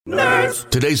Nerds!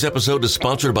 Today's episode is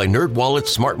sponsored by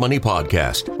NerdWallet's Smart Money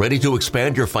Podcast. Ready to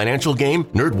expand your financial game?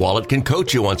 NerdWallet can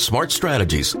coach you on smart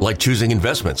strategies like choosing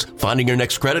investments, finding your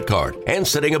next credit card, and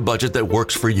setting a budget that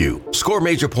works for you. Score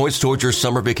major points towards your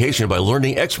summer vacation by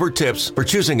learning expert tips for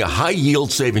choosing a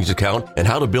high-yield savings account and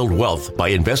how to build wealth by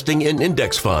investing in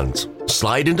index funds.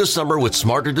 Slide into summer with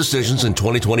smarter decisions in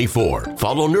 2024.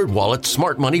 Follow NerdWallet's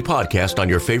Smart Money Podcast on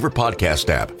your favorite podcast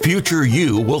app. Future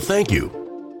you will thank you.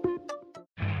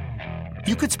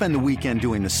 You could spend the weekend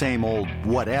doing the same old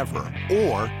whatever,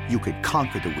 or you could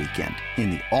conquer the weekend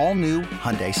in the all-new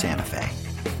Hyundai Santa Fe.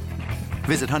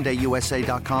 Visit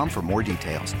HyundaiUSA.com for more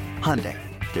details. Hyundai,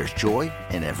 there's joy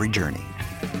in every journey.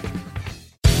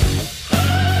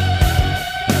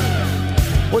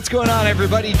 What's going on,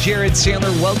 everybody? Jared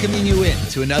Sandler welcoming you in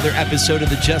to another episode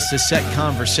of the Just a Sec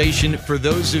Conversation. For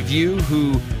those of you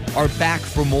who are back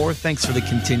for more, thanks for the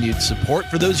continued support.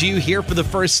 For those of you here for the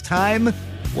first time,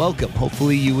 welcome.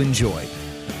 Hopefully you enjoy.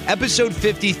 Episode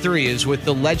 53 is with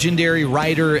the legendary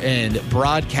writer and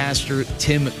broadcaster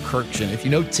Tim Kurkjian. If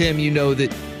you know Tim, you know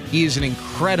that he is an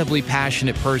incredibly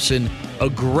passionate person, a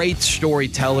great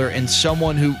storyteller, and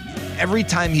someone who, every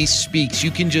time he speaks,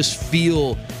 you can just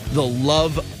feel the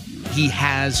love he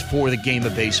has for the game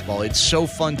of baseball. It's so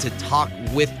fun to talk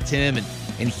with Tim and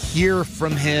hear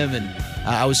from him, and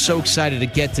I was so excited to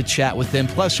get to chat with him.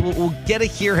 Plus, we'll get to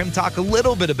hear him talk a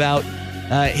little bit about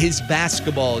his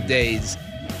basketball days.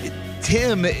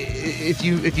 Tim, if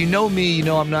you know me, you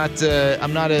know I'm not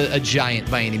a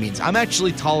giant by any means. I'm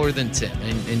actually taller than Tim,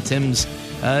 and Tim's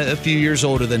a few years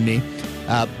older than me.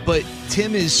 But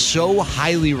Tim is so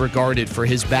highly regarded for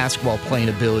his basketball playing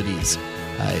abilities.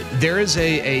 There is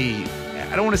I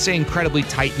don't want to say incredibly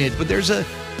tight-knit, but there's a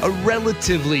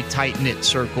relatively tight-knit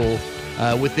circle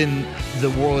within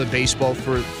the world of baseball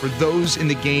for those in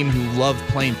the game who love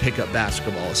playing pickup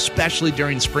basketball, especially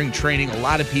during spring training. A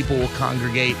lot of people will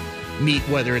congregate, meet,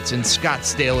 whether it's in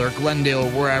Scottsdale or Glendale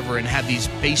or wherever, and have these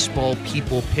baseball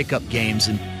people pickup games.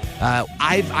 And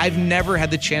I've never had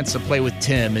the chance to play with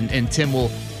Tim, and Tim will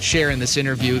share in this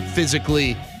interview.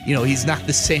 Physically, he's not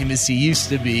the same as he used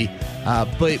to be,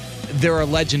 but there are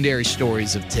legendary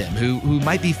stories of Tim, who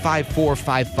might be 5'4",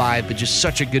 5'5", but just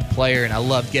such a good player, and I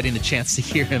love getting the chance to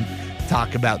hear him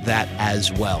talk about that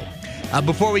as well.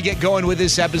 Before we get going with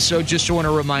this episode, just want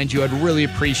to remind you, I'd really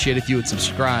appreciate if you would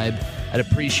subscribe. I'd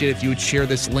appreciate if you would share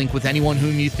this link with anyone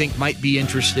whom you think might be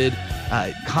interested.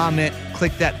 Comment,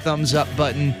 click that thumbs up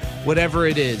button, whatever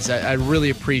it is. I really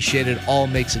appreciate it. It all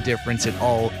makes a difference. It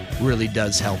all really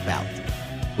does help out.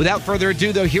 Without further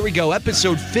ado, though, here we go.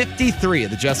 Episode 53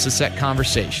 of the Just a Sec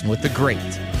Conversation with the great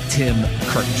Tim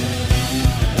Kurkjian.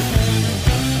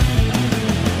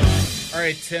 All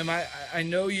right, Tim, I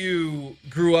know you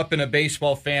grew up in a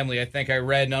baseball family. I think I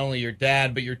read not only your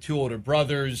dad, but your two older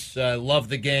brothers loved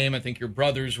the game. I think your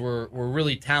brothers were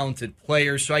really talented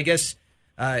players. So I guess,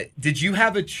 did you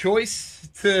have a choice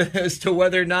as to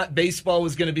whether or not baseball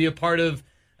was going to be a part of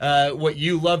what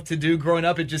you loved to do growing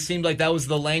up? It just seemed like that was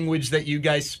the language that you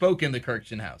guys spoke in the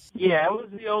Kurkjian house. Yeah, it was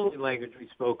the only language we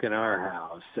spoke in our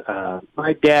house.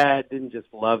 My dad didn't just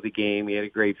love the game. He had a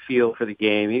great feel for the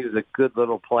game. He was a good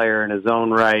little player in his own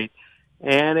right.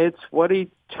 And it's what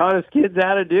he taught his kids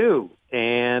how to do.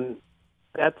 And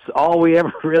that's all we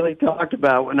ever really talked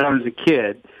about when I was a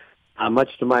kid,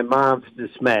 much to my mom's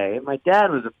dismay. My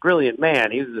dad was a brilliant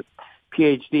man. He was a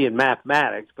PhD in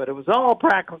mathematics, but it was all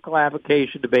practical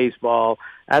application to baseball.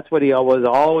 That's what he was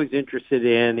always interested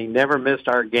in. He never missed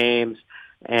our games.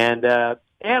 And I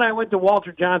went to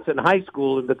Walter Johnson High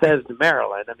School in Bethesda,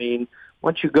 Maryland. I mean,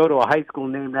 once you go to a high school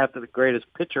named after the greatest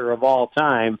pitcher of all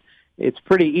time, it's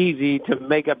pretty easy to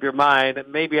make up your mind,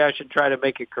 and maybe I should try to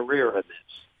make a career in this.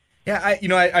 Yeah,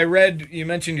 I read, you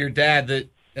mentioned your dad, that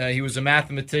he was a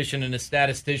mathematician and a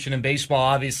statistician, and baseball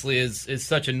obviously is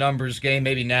such a numbers game,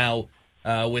 maybe now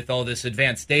with all this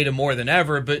advanced data more than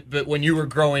ever, but when you were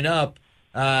growing up,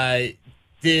 were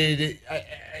the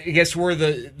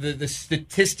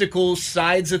statistical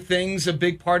sides of things a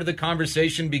big part of the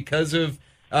conversation because of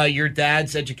your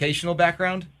dad's educational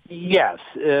background? Yes.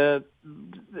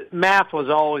 Math was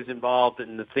always involved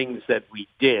in the things that we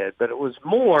did, but it was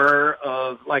more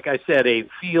of, like I said, a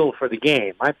feel for the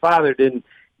game. My father didn't,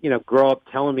 grow up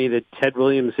telling me that Ted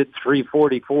Williams hit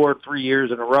 344 3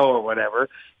 years in a row or whatever.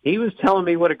 He was telling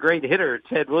me what a great hitter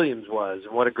Ted Williams was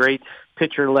and what a great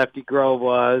pitcher Lefty Grove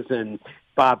was and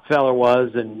Bob Feller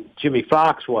was and Jimmy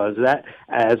Fox was that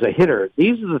as a hitter.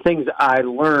 These are the things I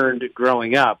learned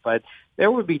growing up, but there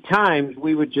would be times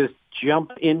we would just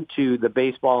jump into the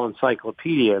baseball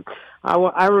encyclopedia.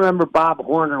 I remember Bob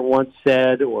Horner once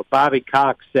said, or Bobby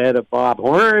Cox said of Bob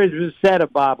Horner, it was said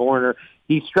of Bob Horner,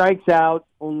 he strikes out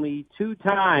only 2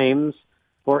 times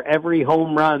for every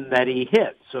home run that he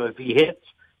hits. So if he hits,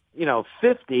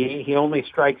 50, he only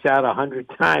strikes out 100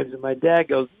 times. And my dad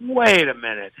goes, wait a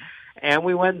minute. And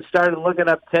we went and started looking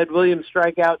up Ted Williams'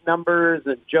 strikeout numbers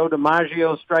and Joe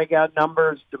DiMaggio strikeout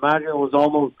numbers. DiMaggio was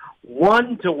almost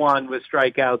 1-to-1 with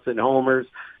strikeouts and homers.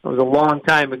 It was a long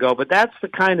time ago. But that's the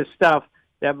kind of stuff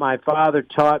that my father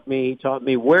taught me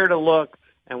where to look.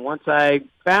 And once I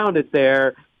found it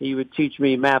there, he would teach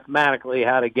me mathematically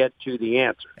how to get to the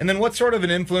answer. And then what sort of an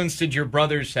influence did your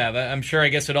brothers have? I'm sure, I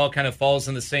guess it all kind of falls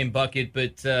in the same bucket,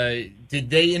 but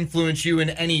did they influence you in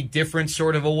any different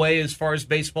sort of a way as far as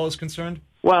baseball is concerned?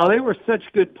 Well, they were such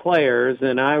good players,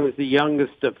 and I was the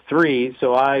youngest of 3,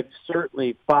 so I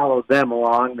certainly followed them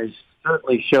along. They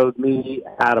certainly showed me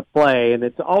how to play, and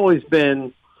it's always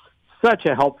been such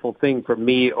a helpful thing for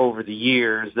me over the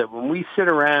years that when we sit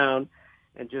around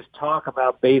and just talk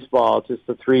about baseball, just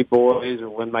the 3 boys, or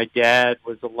when my dad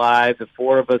was alive, the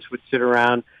 4 of us would sit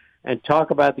around and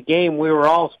talk about the game. We were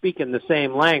all speaking the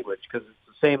same language because it's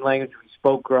the same language we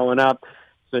spoke growing up.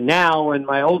 So now when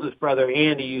my oldest brother,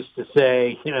 Andy, used to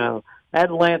say,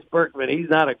 that Lance Berkman, he's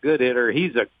not a good hitter,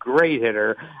 he's a great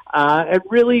hitter, it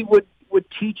really would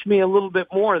teach me a little bit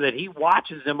more that he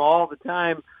watches him all the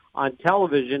time on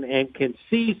television and can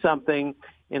see something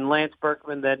in Lance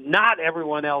Berkman that not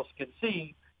everyone else can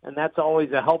see, and that's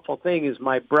always a helpful thing. Is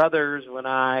my brothers,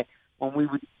 when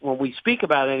we speak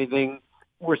about anything,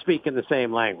 we're speaking the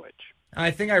same language.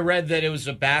 I think I read that it was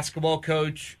a basketball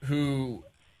coach who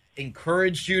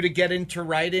encouraged you to get into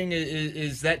writing.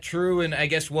 Is that true? And I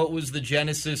guess what was the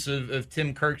genesis of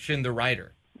Tim Kurkjian, the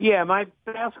writer? Yeah, my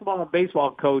basketball and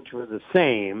baseball coach were the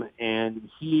same, and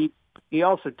he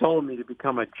also told me to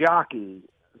become a jockey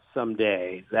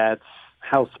someday. That's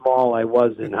how small I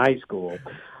was in high school.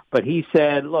 But he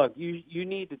said, look, you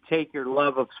need to take your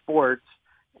love of sports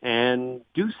and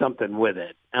do something with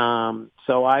it.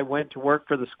 So I went to work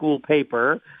for the school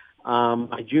paper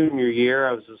my junior year.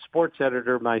 I was a sports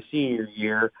editor my senior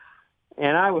year,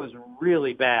 and I was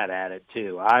really bad at it,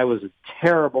 too. I was a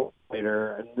terrible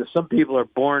writer, and some people are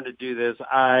born to do this.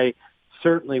 I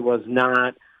certainly was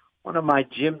not. One of my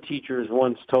gym teachers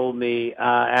once told me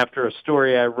after a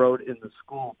story I wrote in the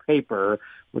school paper,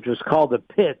 which was called The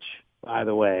Pitch, by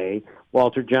the way.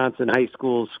 Walter Johnson High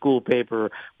School's school paper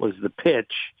was The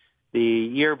Pitch. The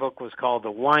yearbook was called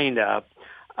The Wind-Up.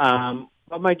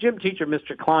 But my gym teacher,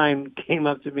 Mr. Klein, came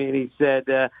up to me and he said,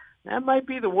 that might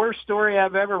be the worst story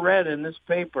I've ever read in this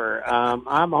paper.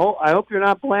 I hope you're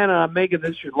not planning on making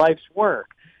this your life's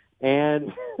work.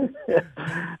 And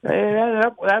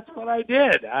that's what I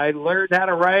did. I learned how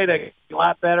to write. I got a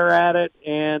lot better at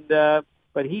it.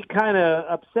 But he kind of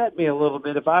upset me a little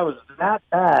bit. If I was that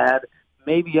bad,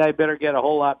 maybe I better get a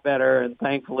whole lot better. And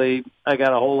thankfully, I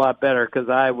got a whole lot better because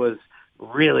I was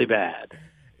really bad.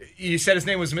 You said his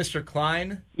name was Mr.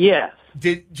 Klein? Yes.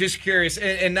 Just curious,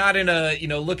 and not in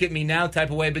a look at me now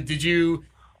type of way, but did you,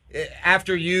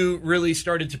 after you really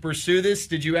started to pursue this,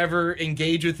 did you ever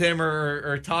engage with him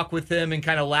or talk with him and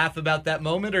kind of laugh about that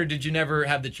moment, or did you never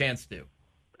have the chance to?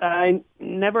 I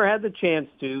never had the chance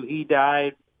to. He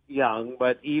died young,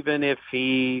 but even if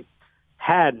he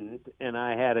hadn't and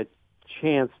I had a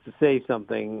chance to say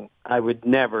something, I would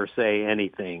never say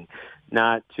anything.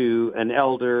 Not to an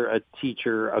elder, a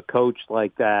teacher, a coach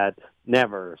like that,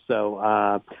 never.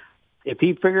 So if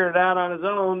he figured it out on his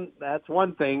own, that's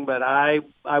one thing, but I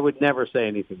would never say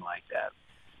anything like that.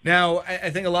 Now, I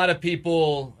think a lot of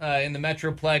people in the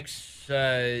Metroplex,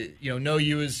 know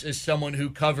you as someone who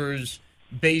covers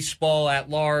baseball at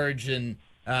large and,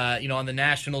 on the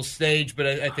national stage. But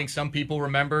I think some people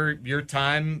remember your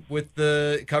time with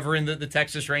covering the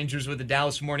Texas Rangers with the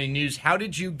Dallas Morning News. How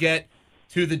did you get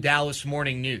to the Dallas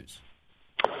Morning News?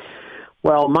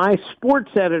 Well, my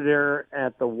sports editor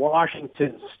at the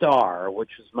Washington Star,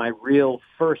 which was my real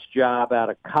first job out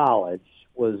of college,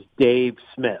 was Dave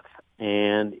Smith.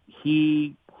 And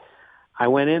I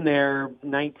went in there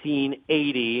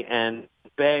 1980 and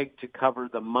begged to cover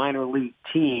the minor league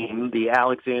team, the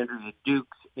Alexandria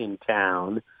Dukes in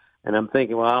town. And I'm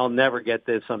thinking, well, I'll never get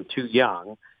this. I'm too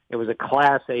young. It was a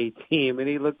Class A team. And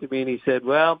he looked at me and he said,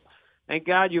 well, thank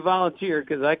God you volunteered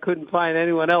because I couldn't find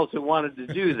anyone else who wanted to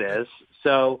do this.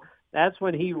 So that's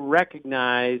when he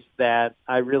recognized that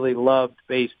I really loved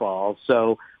baseball.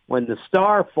 So when the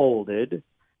Star folded,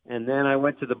 and then I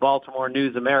went to the Baltimore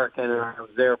News American, and I was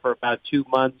there for about 2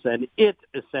 months, and it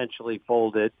essentially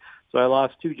folded. So I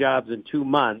lost 2 jobs in 2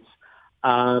 months.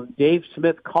 Dave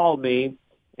Smith called me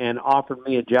and offered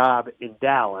me a job in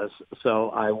Dallas.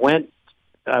 So I went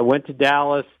to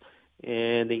Dallas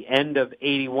in the end of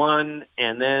 81,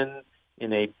 and then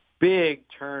in a big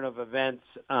turn of events.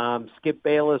 Skip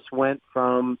Bayless went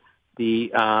from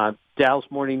the Dallas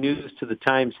Morning News to the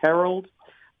Times-Herald.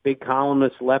 Big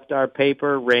columnist left our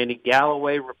paper. Randy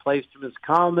Galloway replaced him as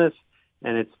columnist,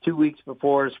 and it's 2 weeks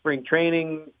before spring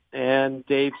training, and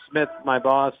Dave Smith, my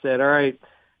boss, said, all right,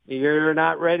 you're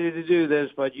not ready to do this,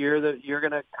 but you're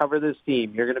going to cover this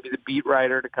team. You're going to be the beat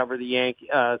writer to cover the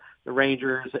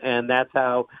Rangers, and that's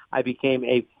how I became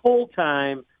a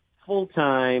full-time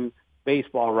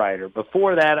baseball writer.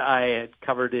 Before that, I had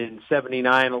covered in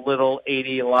 79 a little,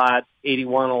 80 a lot,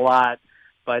 81 a lot,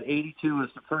 but 82 was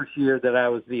the first year that I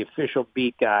was the official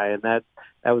beat guy, and that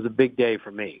was a big day for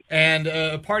me. And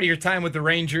part of your time with the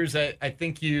Rangers, I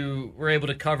think you were able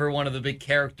to cover one of the big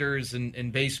characters in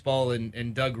baseball,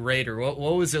 in Doug Rader. What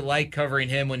was it like covering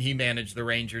him when he managed the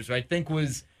Rangers? I think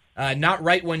was not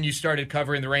right when you started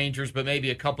covering the Rangers, but maybe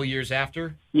a couple years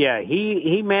after? Yeah,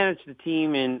 he managed the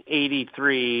team in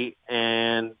 83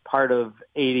 and part of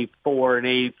 84 and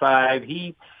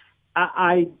 85.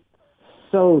 I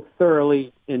so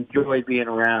thoroughly enjoyed being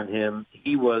around him.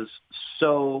 He was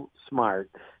so smart,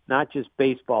 not just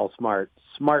baseball smart.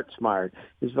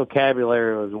 His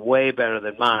vocabulary was way better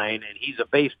than mine, and he's a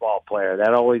baseball player.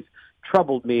 That always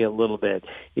troubled me a little bit.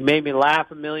 He made me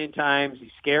laugh a million times.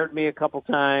 He scared me a couple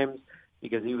times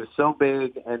because he was so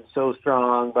big and so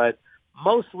strong, but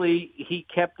mostly he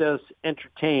kept us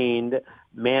entertained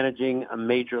managing a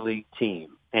major league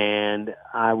team. And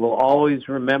I will always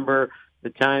remember the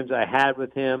times I had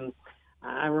with him.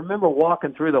 I remember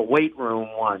walking through the weight room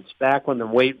once, back when the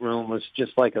weight room was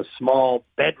just like a small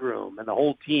bedroom and the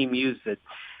whole team used it.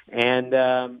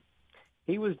 And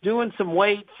he was doing some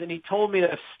weights, and he told me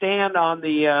to stand on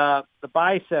the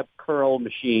bicep curl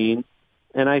machine.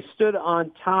 And I stood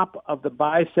on top of the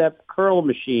bicep curl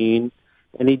machine,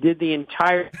 and he did the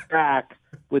entire track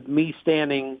with me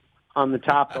standing on the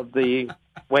top of the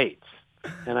weights.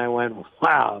 And I went,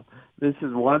 wow, this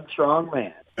is one strong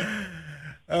man.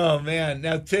 Oh, man.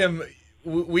 Now, Tim,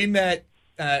 we met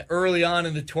early on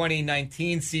in the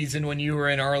 2019 season when you were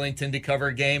in Arlington to cover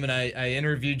a game, and I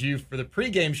interviewed you for the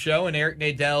pregame show, and Eric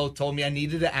Nadel told me I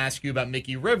needed to ask you about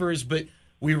Mickey Rivers, but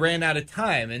we ran out of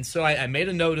time. And so I made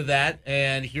a note of that,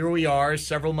 and here we are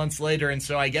several months later. And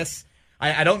so I guess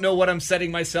I don't know what I'm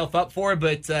setting myself up for,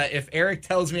 but if Eric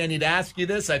tells me I need to ask you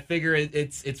this, I figure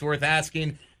it's worth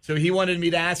asking. So he wanted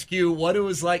me to ask you what it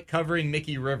was like covering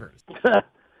Mickey Rivers.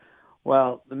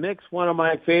 Well, the Mick's one of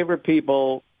my favorite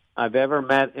people I've ever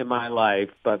met in my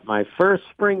life, but my first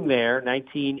spring there,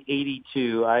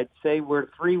 1982, I'd say we're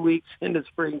 3 weeks into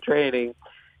spring training,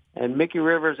 and Mickey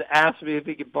Rivers asked me if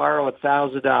he could borrow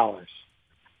 $1,000.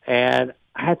 And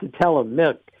I had to tell him,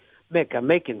 Mick, I'm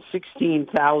making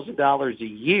 $16,000 a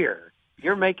year.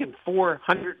 You're making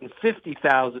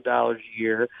 $450,000 a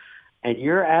year, and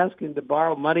you're asking to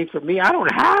borrow money from me. I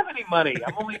don't have any money.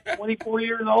 I'm only 24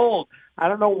 years old. I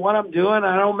don't know what I'm doing.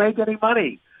 I don't make any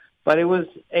money. But it was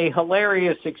a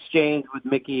hilarious exchange with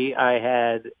Mickey. I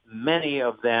had many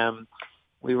of them.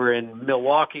 We were in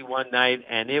Milwaukee one night,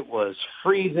 and it was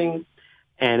freezing,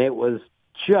 and it was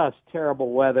just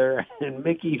terrible weather. And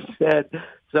Mickey said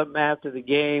something after the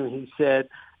game. He said,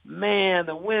 man,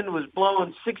 the wind was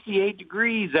blowing 68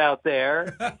 degrees out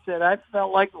there. He said, I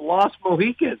felt like the Lost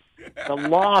Mohican. The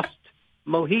Lost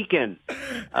Mohican.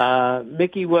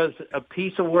 Mickey was a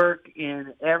piece of work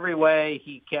in every way.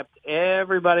 He kept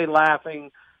everybody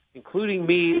laughing, including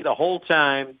me, the whole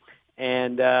time.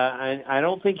 And I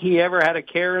don't think he ever had a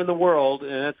care in the world,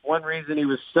 and that's one reason he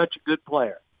was such a good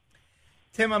player.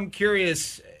 Tim, I'm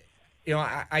curious,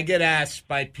 I get asked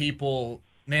by people,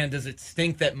 man, does it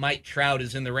stink that Mike Trout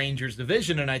is in the Rangers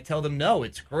division? And I tell them, no,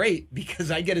 it's great because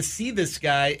I get to see this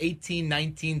guy 18,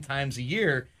 19 times a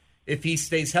year if he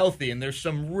stays healthy. And there's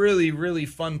some really, really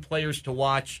fun players to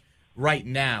watch right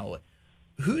now.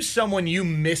 Who's someone you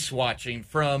miss watching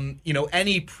from,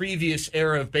 any previous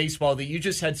era of baseball that you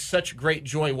just had such great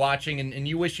joy watching and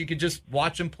you wish you could just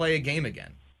watch him play a game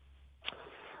again?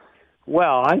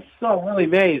 Well, I saw Willie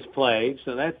Mays play,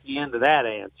 so that's the end of that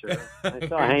answer. I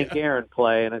saw Hank Aaron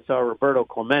play, and I saw Roberto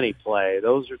Clemente play.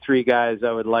 Those are three guys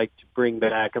I would like to bring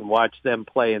back and watch them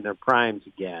play in their primes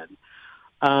again.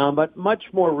 But much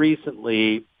more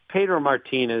recently, Pedro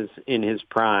Martinez in his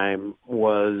prime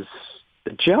was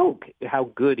a joke, how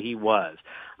good he was.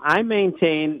 I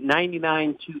maintain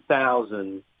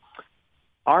 99-2000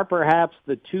 are perhaps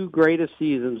the two greatest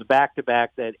seasons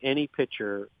back-to-back that any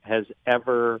pitcher has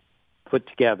ever put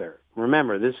together.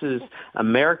 Remember, this is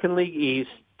American League East,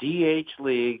 DH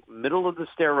League, middle of the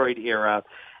steroid era,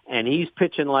 and he's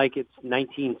pitching like it's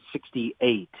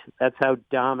 1968. That's how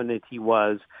dominant he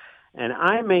was. And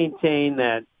I maintain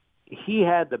that he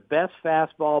had the best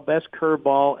fastball, best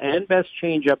curveball, and best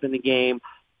changeup in the game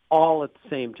all at the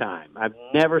same time. I've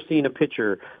never seen a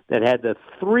pitcher that had the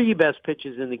three best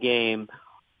pitches in the game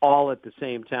all at the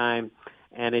same time.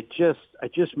 And I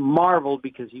just marveled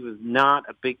because he was not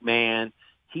a big man.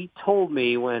 He told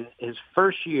me when his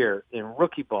first year in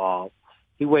rookie ball,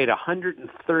 he weighed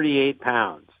 138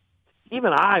 pounds.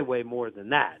 Even I weigh more than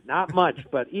that. Not much,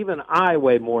 but even I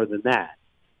weigh more than that.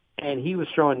 And he was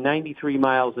throwing 93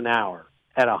 miles an hour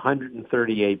at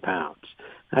 138 pounds.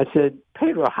 I said,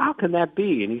 Pedro, how can that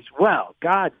be? And he said, well,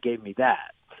 God gave me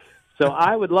that. So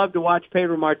I would love to watch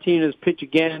Pedro Martinez pitch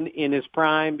again in his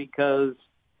prime because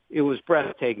it was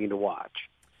breathtaking to watch.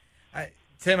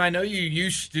 Tim, I know you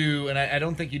used to, and I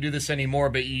don't think you do this anymore,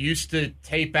 but you used to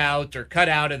tape out or cut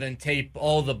out and then tape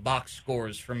all the box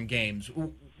scores from games.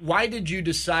 Why did you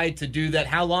decide to do that?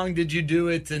 How long did you do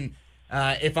it? And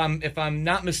if I'm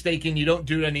not mistaken, you don't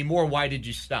do it anymore. Why did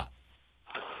you stop?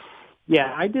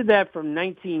 Yeah, I did that from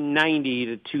 1990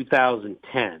 to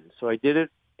 2010. So I did it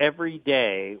every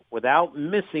day without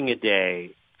missing a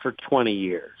day for 20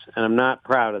 years. And I'm not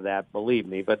proud of that, believe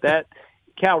me. But that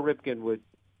Cal Ripken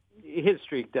his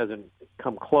streak doesn't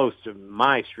come close to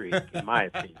my streak, in my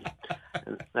opinion.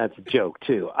 And that's a joke,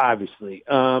 too, obviously.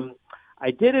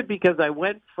 I did it because I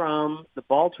went from the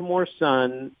Baltimore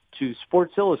Sun to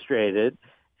Sports Illustrated,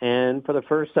 and for the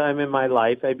first time in my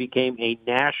life, I became a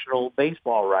national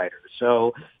baseball writer.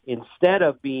 So instead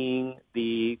of being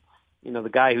the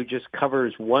guy who just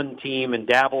covers one team and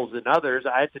dabbles in others,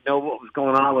 I had to know what was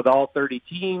going on with all 30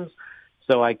 teams.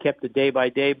 So I kept a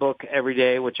day-by-day book every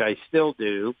day, which I still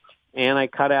do, and I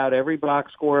cut out every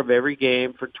box score of every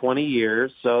game for 20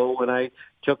 years. So when I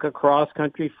took a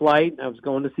cross-country flight and I was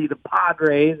going to see the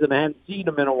Padres and I hadn't seen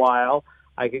them in a while,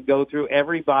 I could go through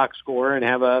every box score and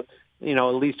have at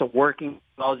least a working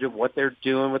knowledge of what they're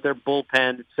doing with their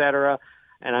bullpen, et cetera.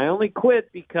 And I only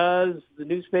quit because the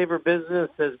newspaper business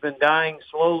has been dying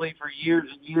slowly for years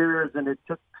and years, and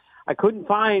I couldn't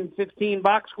find 15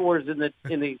 box scores in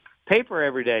the paper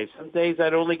every day. Some days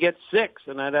I'd only get 6,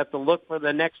 and I'd have to look for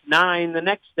the next 9 the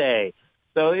next day.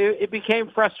 So it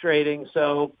became frustrating.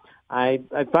 So I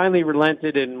finally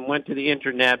relented and went to the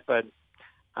internet, but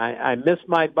I missed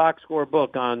my box score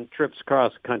book on trips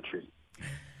across the country.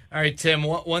 All right, Tim,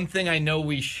 one thing I know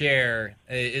we share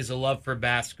is a love for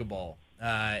basketball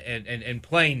and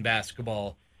playing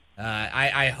basketball.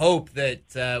 I hope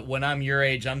that when I'm your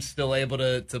age, I'm still able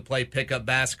to play pickup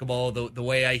basketball the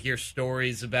way I hear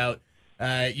stories about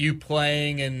you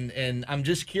playing. And I'm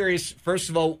just curious, first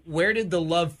of all, where did the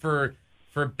love for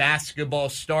basketball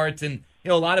start? And,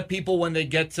 a lot of people, when they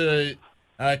get to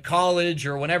college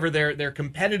or whenever their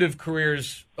competitive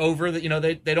career's over,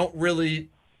 that they don't really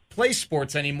play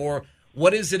sports anymore.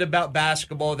 What is it about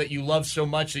basketball that you love so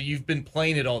much that you've been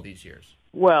playing it all these years?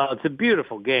 Well, it's a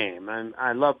beautiful game.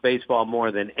 I love baseball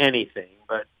more than anything.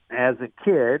 But as a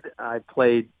kid, I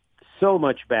played so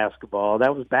much basketball.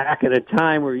 That was back at a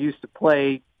time where we used to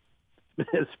play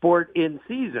sport in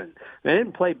season. I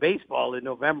didn't play baseball in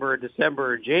November or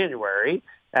December or January.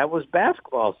 That was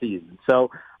basketball season. So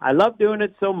I love doing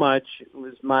it so much. It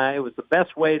was the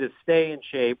best way to stay in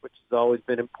shape, which has always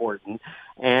been important.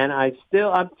 And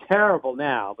I'm terrible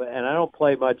now, and I don't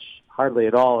play much, hardly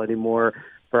at all anymore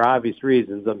for obvious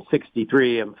reasons. I'm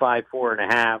 63. I'm 5'4.5".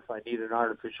 I need an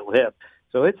artificial hip.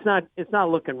 So it's not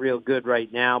looking real good right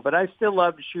now, but I still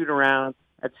love to shoot around.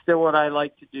 That's still what I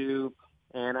like to do.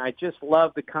 And I just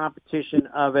love the competition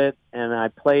of it. And I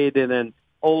played in an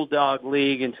old dog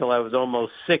league until I was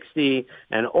almost 60.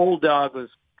 And old dog was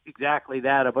exactly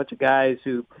that. A bunch of guys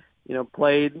who,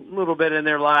 played a little bit in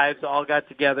their lives, all got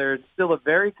together. It's still a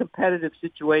very competitive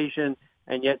situation,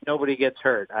 and yet nobody gets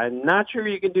hurt. I'm not sure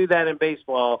you can do that in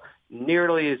baseball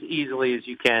nearly as easily as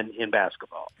you can in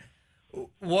basketball.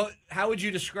 How would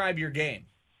you describe your game?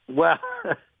 Well,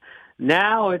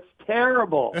 now it's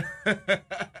terrible.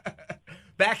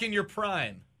 Back in your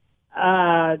prime.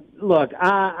 Look,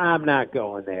 I'm not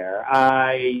going there.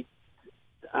 I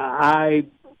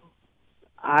can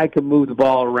move the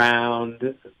ball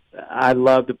around. I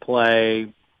love to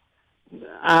play.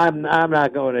 I'm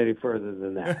not going any further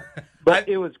than that. But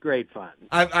it was great fun.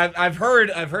 I've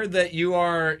heard that you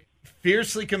are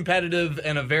fiercely competitive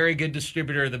and a very good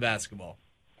distributor of the basketball.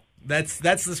 That's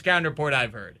the scouting report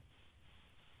I've heard.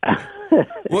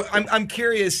 Well, I'm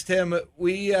curious, Tim.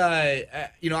 We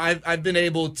I've been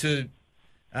able to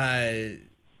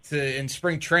in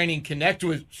spring training connect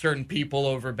with certain people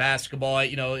over basketball.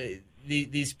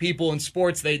 These people in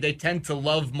sports, they tend to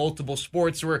love multiple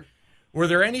sports. Were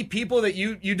there any people that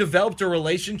you developed a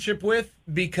relationship with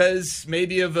because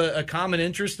maybe of a common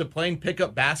interest of playing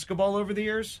pickup basketball over the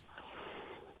years?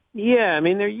 Yeah, I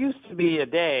mean, there used to be a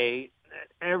day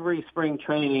that every spring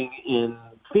training in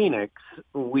Phoenix,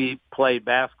 we played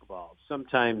basketball,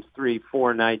 sometimes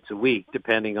 3-4 nights a week,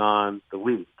 depending on the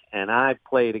week. And I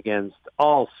played against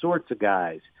all sorts of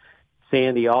guys,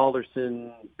 Sandy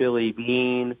Alderson, Billy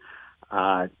Bean,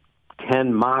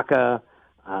 Ken Maka,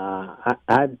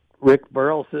 Rick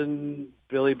Burleson,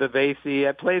 Billy Bavasi.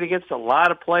 I played against a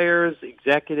lot of players,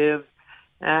 executives,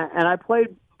 and I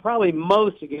played probably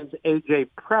most against A.J.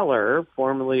 Preller,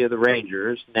 formerly of the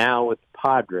Rangers, now with the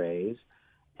Padres.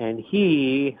 And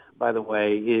he, by the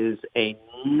way, is a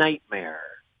nightmare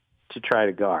to try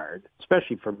to guard,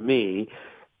 especially for me,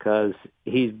 because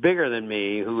he's bigger than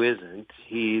me, who isn't.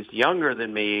 He's younger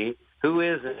than me, who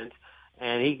isn't.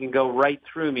 And he can go right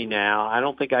through me now. I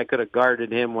don't think I could have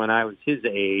guarded him when I was his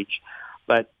age.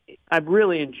 But I've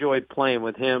really enjoyed playing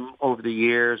with him over the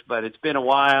years, but it's been a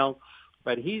while.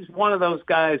 But he's one of those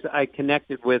guys I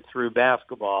connected with through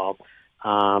basketball.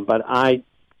 But I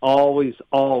always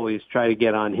try to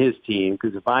get on his team,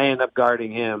 because if I end up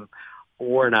guarding him,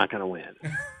 we're not going to win.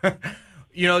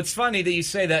 It's funny that you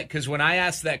say that, because when I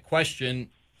asked that question,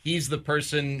 he's the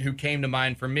person who came to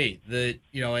mind for me.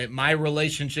 My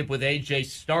relationship with AJ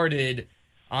started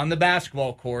on the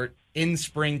basketball court in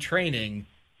spring training.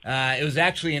 It was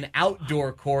actually an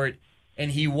outdoor court, and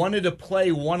he wanted to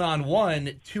play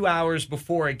one-on-one 2 hours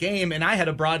before a game, and I had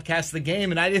to broadcast the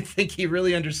game, and I didn't think he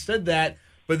really understood that.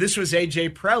 But this was A.J.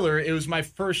 Preller. It was my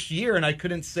first year, and I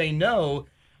couldn't say no.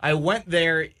 I went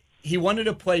there. He wanted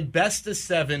to play best of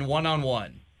 7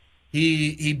 one-on-one.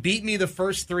 He beat me the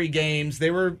first 3 games.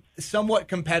 They were somewhat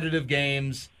competitive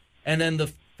games. And then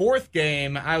the 4th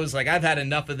game, I was like, I've had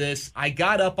enough of this. I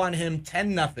got up on him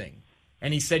 10-0,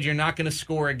 and he said, you're not going to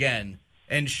score again.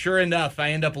 And sure enough,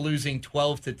 I end up losing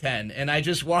 12-10. And I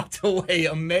just walked away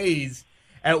amazed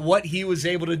at what he was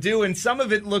able to do. And some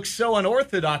of it looks so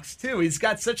unorthodox, too. He's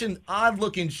got such an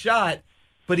odd-looking shot,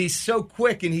 but he's so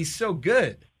quick and he's so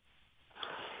good.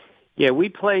 Yeah, we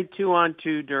played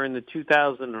 2-on-2 during the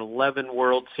 2011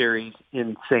 World Series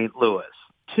in St. Louis.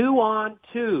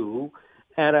 2-on-2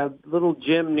 at a little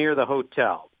gym near the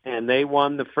hotel. And they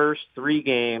won the first 3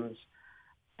 games.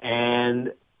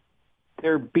 And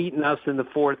they're beating us in the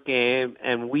 4th game,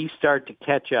 and we start to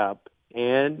catch up.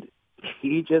 And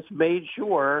he just made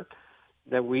sure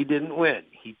that we didn't win.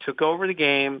 He took over the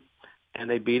game, and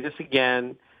they beat us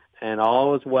again, and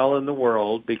all was well in the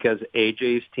world because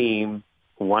AJ's team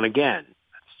won again.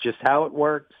 That's just how it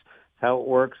works. It's how it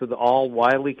works with all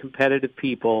wildly competitive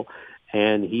people,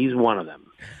 and he's one of them.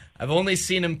 I've only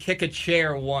seen him kick a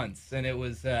chair once, and it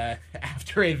was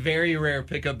after a very rare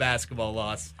pickup basketball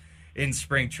loss in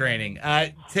spring training.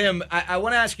 Tim, I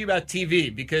want to ask you about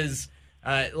TV because,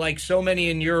 like so many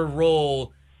in your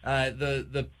role,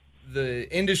 the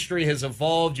industry has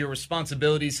evolved, your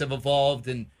responsibilities have evolved,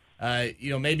 and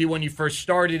maybe when you first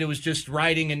started, it was just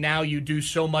writing, and now you do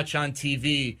so much on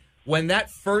TV. When that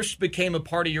first became a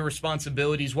part of your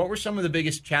responsibilities, what were some of the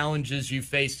biggest challenges you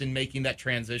faced in making that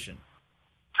transition?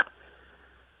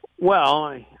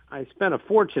 Well, I spent a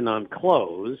fortune on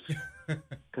clothes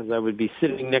because I would be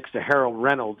sitting next to Harold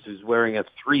Reynolds, who's wearing a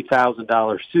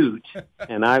 $3,000 suit,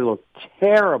 and I looked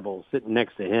terrible sitting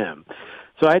next to him.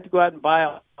 So I had to go out and buy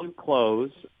all new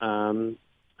clothes.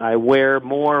 I wear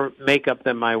more makeup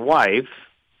than my wife.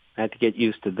 I had to get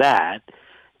used to that.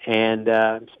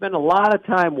 And spend a lot of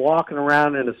time walking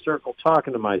around in a circle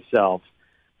talking to myself,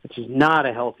 which is not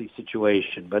a healthy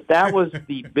situation. But that was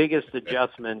the biggest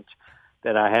adjustment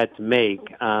that I had to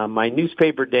make. My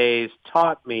newspaper days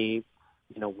taught me,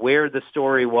 where the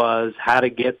story was, how to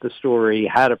get the story,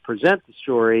 how to present the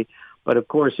story. But, of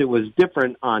course, it was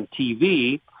different on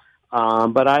TV.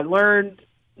 But I learned,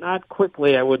 not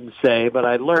quickly, I wouldn't say, but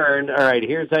I learned, all right,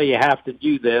 here's how you have to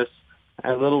do this. I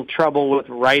had a little trouble with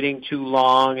writing too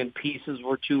long and pieces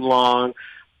were too long.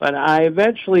 But I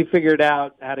eventually figured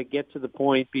out how to get to the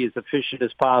point, be as efficient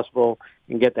as possible,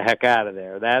 and get the heck out of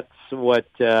there. That's what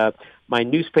my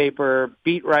newspaper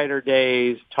beat writer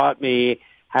days taught me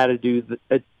how to do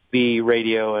the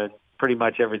radio and pretty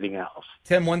much everything else.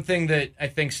 Tim, one thing that I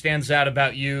think stands out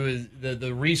about you is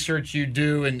the research you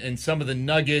do and some of the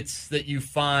nuggets that you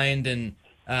find and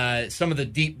some of the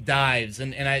deep dives.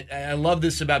 And I love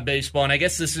this about baseball. And I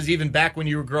guess this is even back when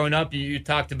you were growing up. You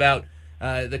talked about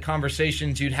the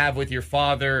conversations you'd have with your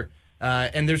father.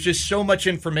 And there's just so much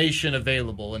information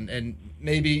available. And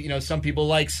maybe, some people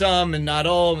like some and not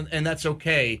all, and that's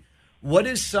okay. What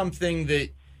is something that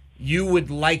you would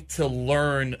like to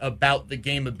learn about the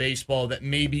game of baseball that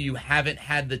maybe you haven't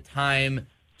had the time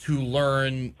to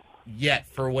learn yet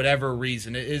for whatever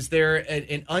reason? Is there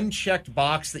an unchecked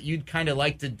box that you'd kind of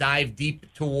like to dive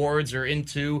deep towards or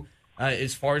into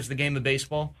as far as the game of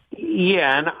baseball?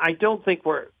 Yeah, and I don't think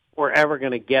we're ever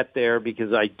going to get there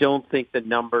because I don't think the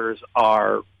numbers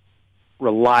are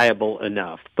reliable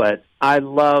enough. But I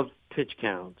love pitch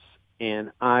counts,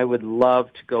 and I would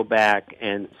love to go back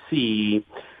and see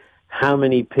how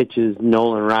many pitches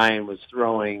Nolan Ryan was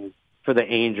throwing for the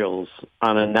Angels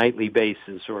on a nightly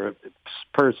basis or a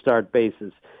per start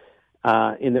basis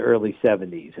in the early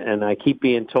 70s. And I keep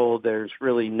being told there's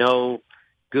really no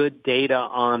good data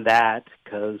on that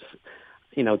because,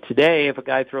 today if a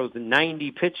guy throws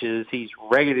 90 pitches, he's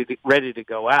ready to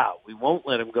go out. We won't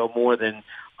let him go more than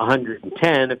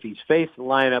 110. If he's faced the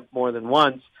lineup more than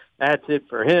once, that's it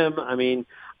for him. I mean,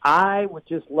 I would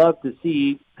just love to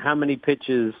see how many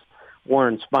pitches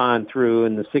Warren Spahn threw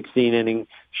in the 16-inning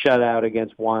shutout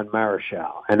against Juan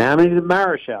Marichal. And how many did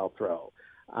Marichal throw?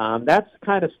 That's the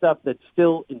kind of stuff that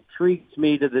still intrigues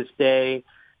me to this day.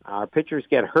 Our pitchers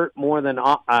get hurt more than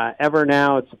ever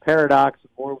now. It's a paradox. The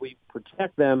more we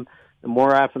protect them, the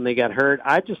more often they get hurt.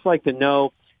 I'd just like to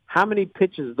know how many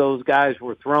pitches those guys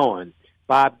were throwing.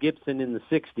 Bob Gibson in the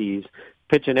 60s,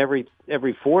 pitching every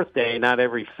fourth day, not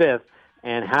every fifth.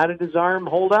 And how did his arm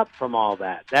hold up from all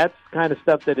that? That's the kind of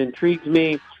stuff that intrigues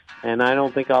me, and I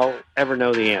don't think I'll ever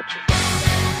know the answer.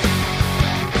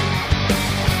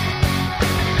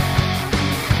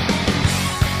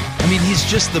 I mean, he's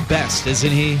just the best, isn't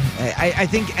he? I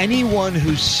think anyone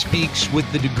who speaks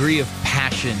with the degree of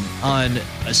passion on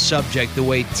a subject the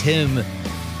way Tim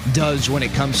does when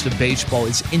it comes to baseball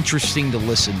is interesting to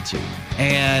listen to.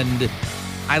 And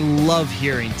I love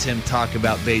hearing Tim talk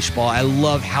about baseball. I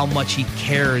love how much he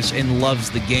cares and loves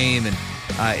the game. And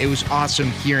it was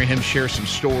awesome hearing him share some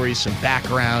stories, some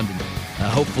background, and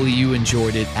hopefully you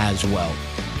enjoyed it as well.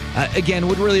 Again,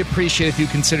 would really appreciate if you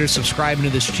consider subscribing to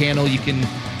this channel. You can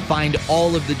find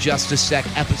all of the Just a Sec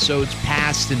episodes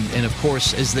past and of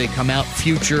course, as they come out,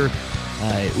 future.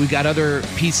 We've got other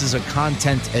pieces of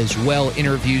content as well,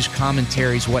 interviews,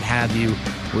 commentaries, what have you.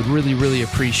 Would really, really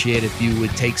appreciate if you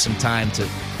would take some time to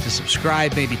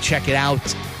subscribe, maybe check it out,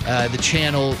 the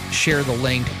channel, share the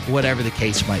link, whatever the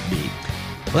case might be.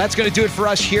 Well, that's going to do it for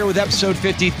us here with episode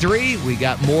 53. We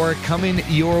got more coming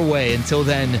your way. Until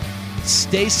then,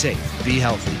 stay safe, be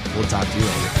healthy. We'll talk to you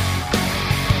later.